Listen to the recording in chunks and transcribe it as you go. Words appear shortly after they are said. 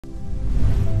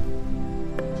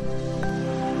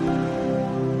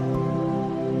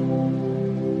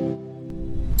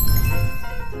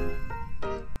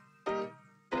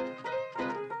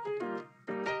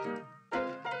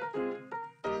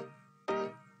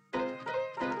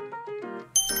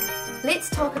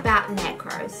Let's talk about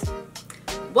macros.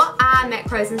 What are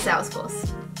macros in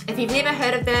Salesforce? If you've never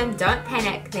heard of them, don't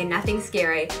panic, they're nothing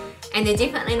scary, and they're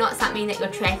definitely not something that you're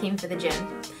tracking for the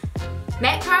gym.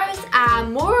 Macros are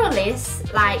more or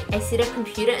less like a set of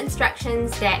computer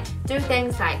instructions that do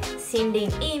things like sending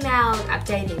emails,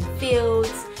 updating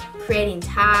fields, creating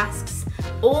tasks,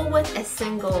 all with a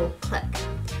single click.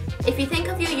 If you think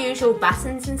of your usual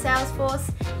buttons in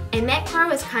Salesforce, a macro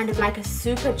is kind of like a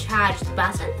supercharged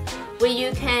button where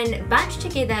you can bunch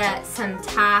together some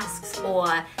tasks or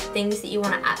things that you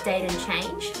want to update and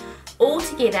change all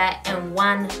together in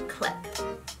one click.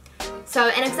 So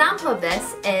an example of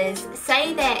this is,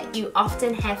 say that you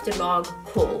often have to log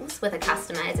calls with a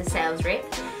customer as a sales rep,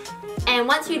 and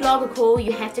once you log a call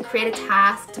you have to create a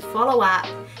task to follow up,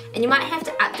 and you might have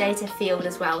to update a field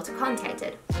as well to contact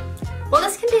it. Well,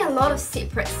 this can be a lot of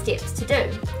separate steps to do.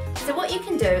 So what you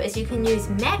can do is you can use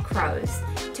macros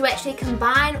to actually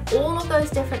combine all of those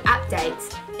different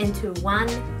updates into one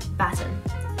button.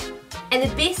 And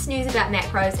the best news about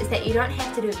macros is that you don't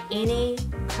have to do any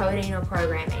coding or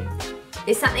programming.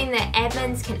 There's something that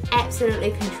admins can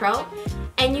absolutely control,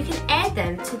 and you can add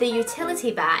them to the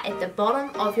utility bar at the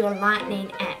bottom of your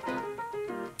Lightning app.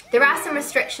 There are some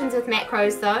restrictions with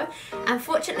macros though.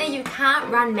 Unfortunately, you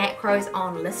can't run macros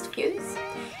on list views.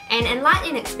 And in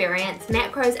Lightning Experience,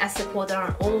 macros are supported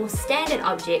on all standard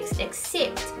objects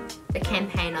except the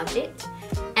campaign object,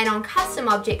 and on custom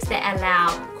objects that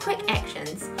allow quick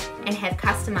actions and have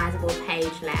customizable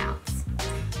page layouts.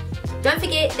 Don't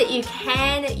forget that you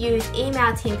can use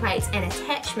email templates and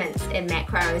attachments in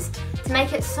macros to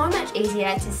make it so much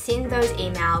easier to send those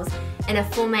emails in a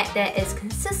format that is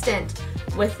consistent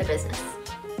with the business.